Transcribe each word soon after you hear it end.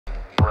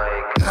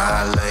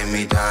I lay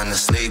me down to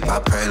sleep. I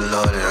pray the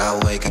Lord that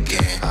I wake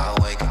again. I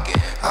wake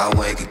again. I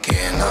wake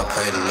again. I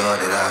pray the Lord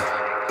that I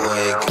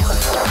wake again.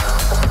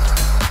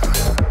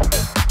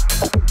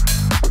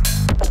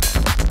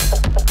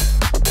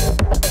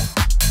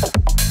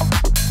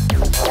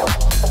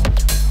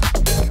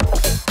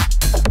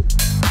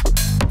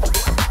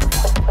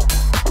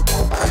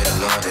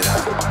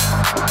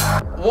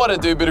 What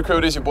it do, bit of crew,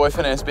 it is your boy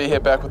Finance B here,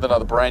 back with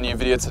another brand new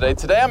video today.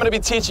 Today I'm going to be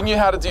teaching you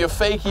how to do your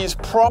fakies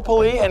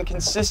properly and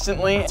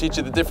consistently. Teach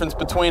you the difference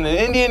between an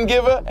Indian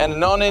giver and a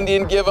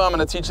non-Indian giver. I'm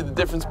going to teach you the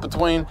difference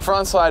between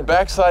front side,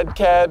 backside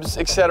cabs,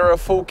 etc.,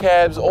 full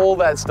cabs, all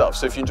that stuff.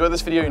 So if you enjoyed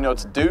this video, you know what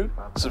to do.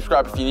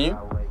 Subscribe if you're new.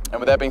 And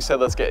with that being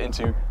said, let's get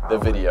into the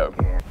video.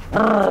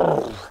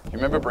 You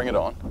remember Bring It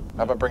On?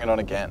 How about Bring It On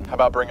again? How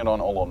about Bring It On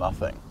All or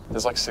Nothing?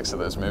 There's like 6 of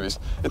those movies.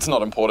 It's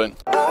not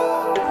important.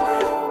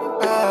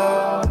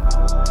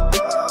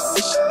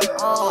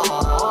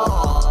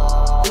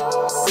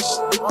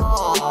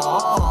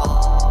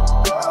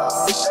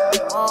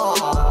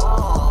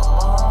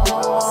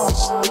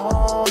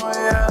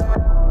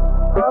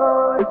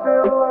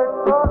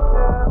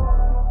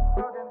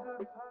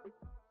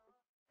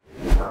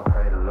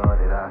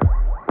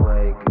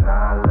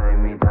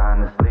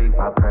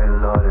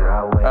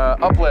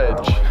 Up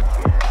ledge.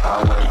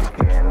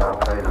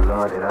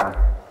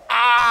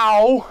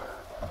 Ow!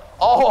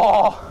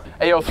 Oh!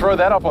 Hey, yo, throw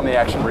that up on the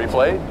action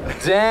replay.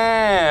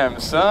 Damn,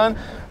 son.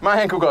 My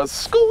ankle got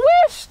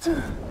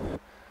squished.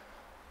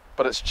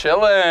 But it's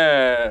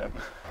chillin'.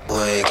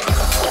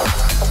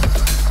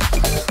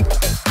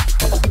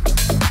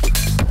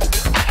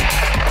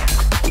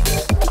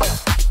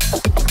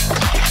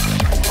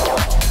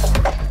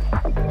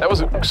 That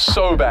was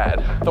so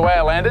bad. The way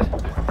I landed.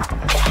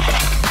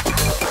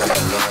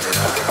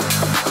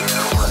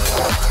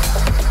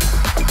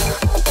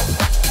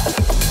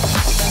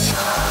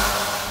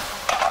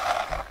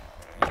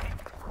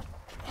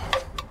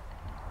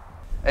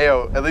 Hey,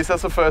 yo, at least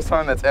that's the first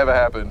time that's ever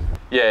happened.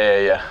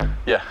 Yeah,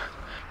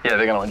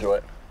 they're gonna enjoy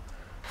it.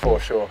 For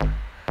sure.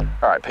 All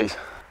right, peace.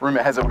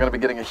 Rumor has it we're gonna be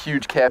getting a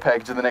huge care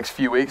package in the next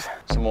few weeks.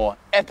 Some more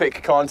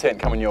epic content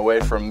coming your way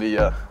from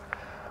the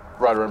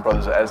Ryder and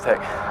Brothers of Aztec.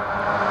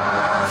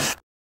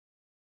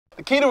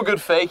 The key to a good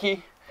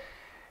fakie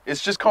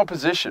is just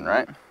composition,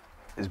 right?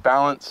 Is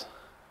balance.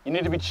 You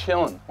need to be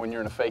chilling when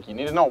you're in a fakie. You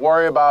need to not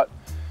worry about,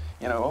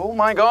 you know, oh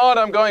my God,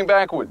 I'm going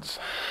backwards.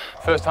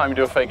 First time you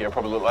do a fakie, it'll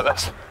probably look like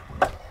this.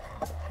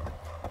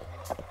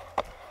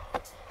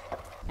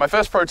 My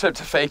first pro tip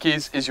to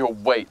fakies is your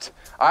weight.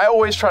 I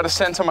always try to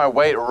center my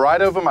weight right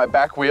over my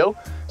back wheel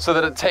so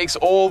that it takes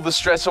all the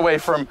stress away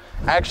from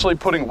actually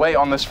putting weight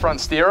on this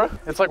front steerer.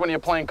 It's like when you're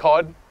playing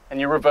COD and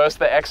you reverse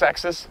the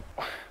X-axis.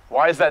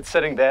 Why is that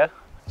sitting there?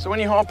 So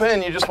when you hop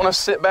in, you just want to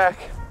sit back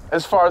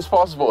as far as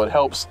possible. It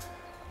helps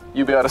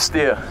you be able to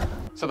steer.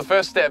 So the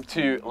first step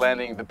to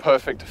landing the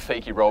perfect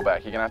fakie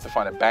rollback, you're gonna have to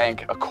find a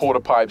bank, a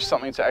quarter pipe,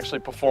 something to actually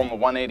perform the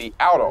 180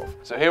 out of.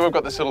 So here we've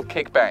got this little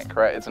kick bank,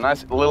 right? It's a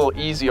nice little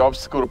easy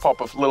obstacle to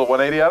pop a little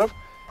 180 out of.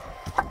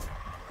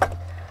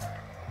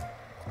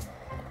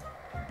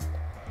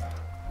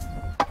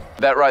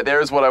 That right there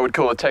is what I would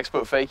call a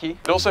textbook fakie.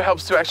 It also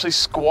helps to actually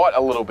squat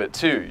a little bit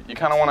too. You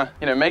kind of want to,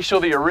 you know, make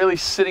sure that you're really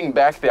sitting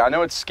back there. I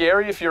know it's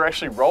scary if you're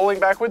actually rolling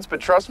backwards, but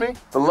trust me,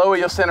 the lower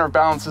your center of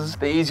balance is,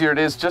 the easier it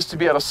is just to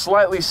be able to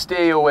slightly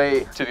steer your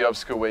way to the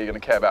obstacle where you're going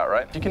to cab out,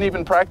 right? You can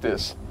even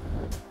practice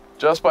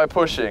just by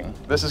pushing.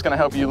 This is going to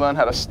help you learn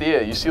how to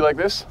steer. You see like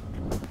this?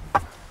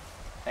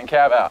 And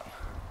cab out.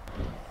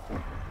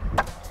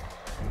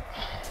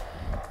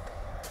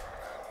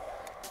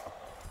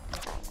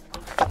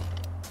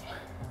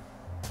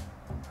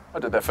 I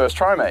did that first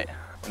try, mate.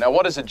 Now,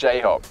 what is a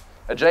J-hop?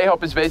 A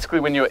J-hop is basically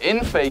when you're in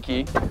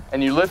fakie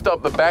and you lift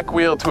up the back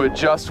wheel to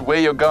adjust where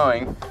you're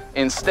going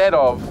instead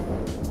of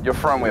your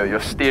front wheel, your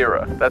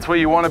steerer. That's where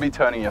you want to be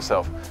turning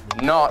yourself,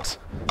 not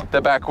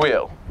the back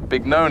wheel.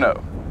 Big no-no.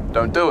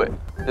 Don't do it.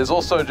 There's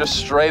also just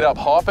straight up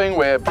hopping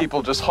where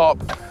people just hop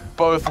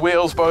both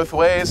wheels both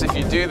ways. If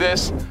you do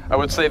this, I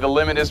would say the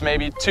limit is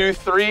maybe 2,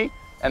 3,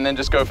 and then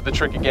just go for the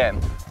trick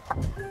again.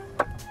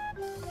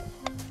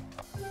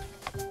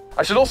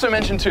 I should also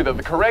mention too that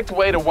the correct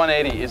way to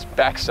 180 is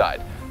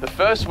backside. The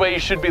first way you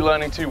should be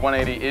learning to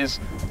 180 is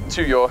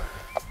to your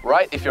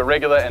right if you're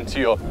regular and to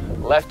your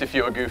left if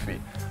you're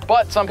goofy.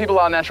 But some people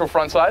are natural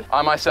frontside.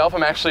 I myself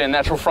am actually a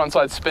natural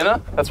frontside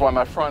spinner. That's why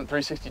my front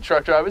 360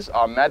 truck drivers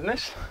are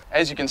madness.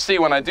 As you can see,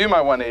 when I do my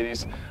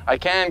 180s, I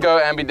can go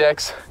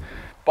ambidex,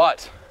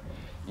 but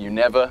you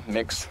never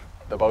mix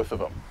the both of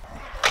them.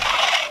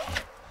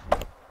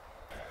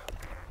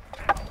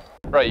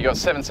 Right, you got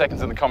 7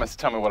 seconds in the comments to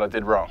tell me what I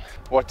did wrong.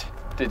 What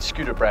did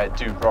Scooter Brad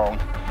do wrong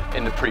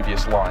in the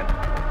previous line?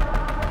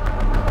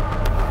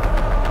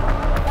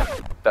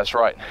 That's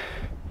right,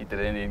 he did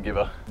an Indian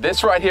giver.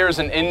 This right here is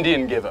an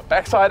Indian giver.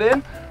 Backside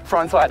in,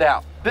 frontside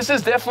out. This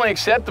is definitely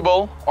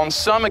acceptable on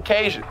some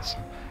occasions.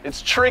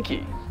 It's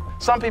tricky.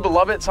 Some people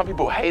love it, some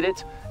people hate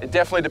it. It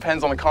definitely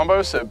depends on the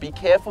combo, so be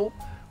careful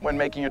when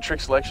making your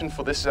trick selection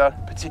for this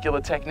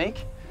particular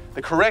technique.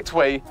 The correct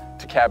way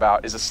to cab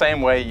out is the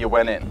same way you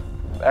went in.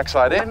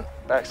 Backside in,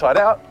 backside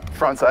out,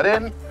 front side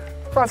in,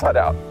 front side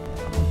out.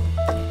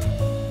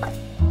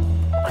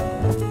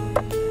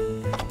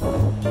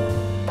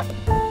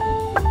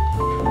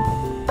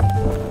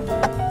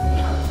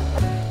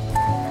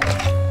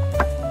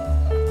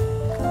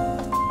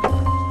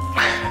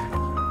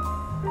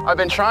 I've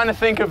been trying to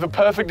think of the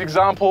perfect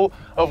example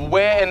of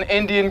where an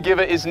Indian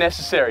giver is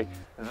necessary.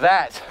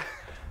 That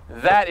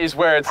is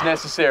where it's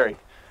necessary.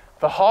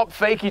 The hop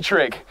fakie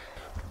trick.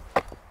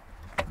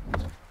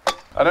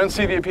 I don't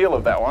see the appeal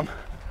of that one.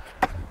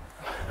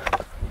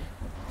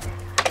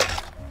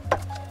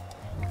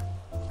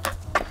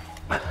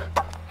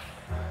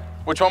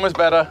 Which one was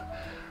better?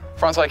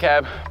 Frontside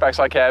cab,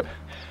 backside cab?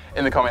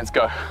 In the comments,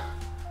 go.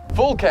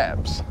 Full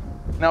cabs.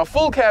 Now,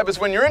 full cab is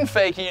when you're in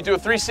fakie, you do a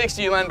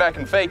 360, you land back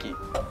in fakie.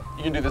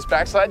 You can do this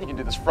backside, you can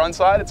do this front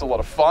side, it's a lot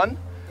of fun.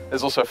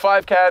 There's also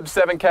 5 cab,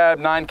 7 cab,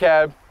 9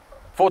 cab,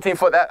 14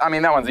 foot, that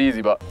one's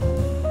easy, but.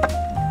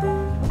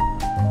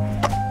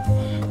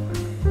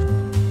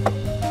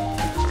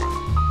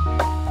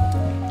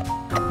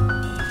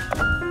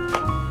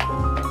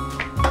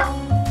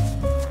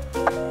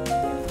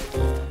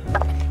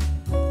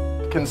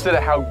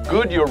 Consider how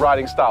good your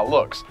riding style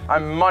looks.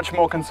 I'm much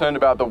more concerned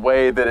about the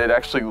way that it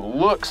actually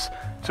looks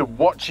to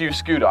watch you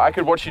scooter. I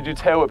could watch you do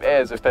tail whip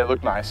airs if they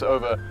look nice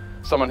over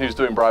someone who's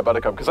doing Bright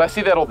Buttercup, because I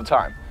see that all the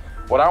time.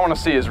 What I want to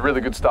see is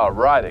really good style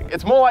riding.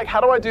 It's more like,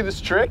 how do I do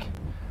this trick,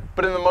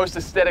 but in the most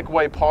aesthetic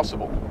way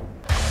possible.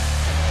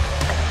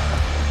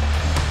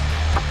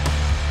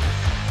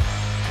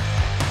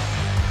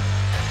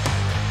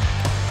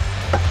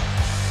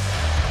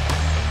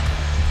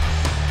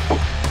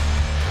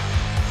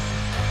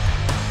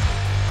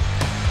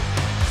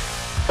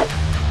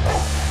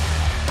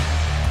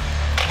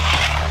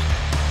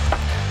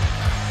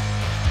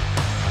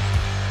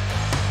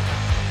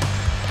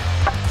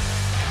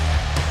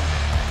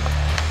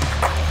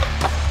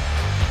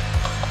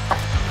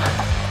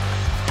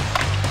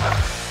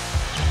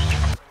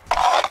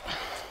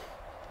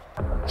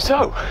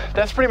 So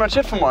that's pretty much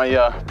it for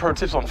my pro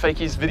tips on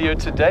fakies video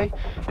today.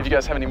 If you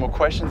guys have any more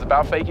questions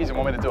about fakies and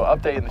want me to do an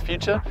update in the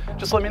future,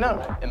 just let me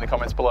know in the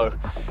comments below.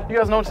 You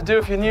guys know what to do.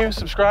 If you're new,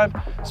 subscribe,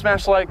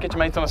 smash like, get your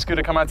mates on a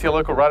scooter, come out to your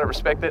local rider,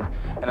 respect it.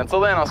 And until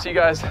then, I'll see you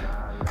guys.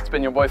 It's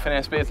been your boy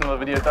Finance B. It's another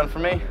video done for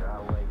me.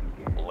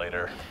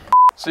 Later.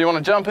 So you want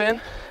to jump in,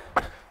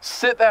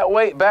 sit that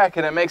weight back,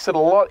 and it makes it a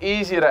lot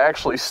easier to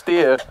actually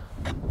steer.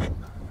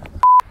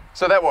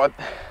 So that was,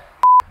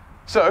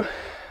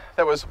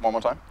 one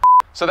more time.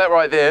 So that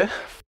right there,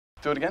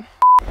 do it again.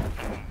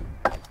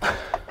 All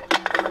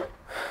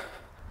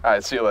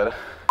right, see you later.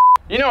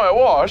 You know at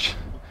wash,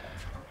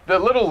 the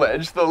little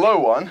ledge, the low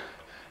one,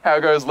 how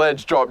it goes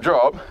ledge, drop,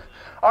 drop.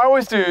 I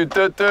always do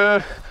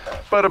da-da,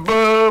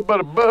 ba-da-ba,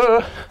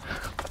 ba-da-ba,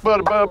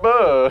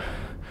 ba-da-ba-ba.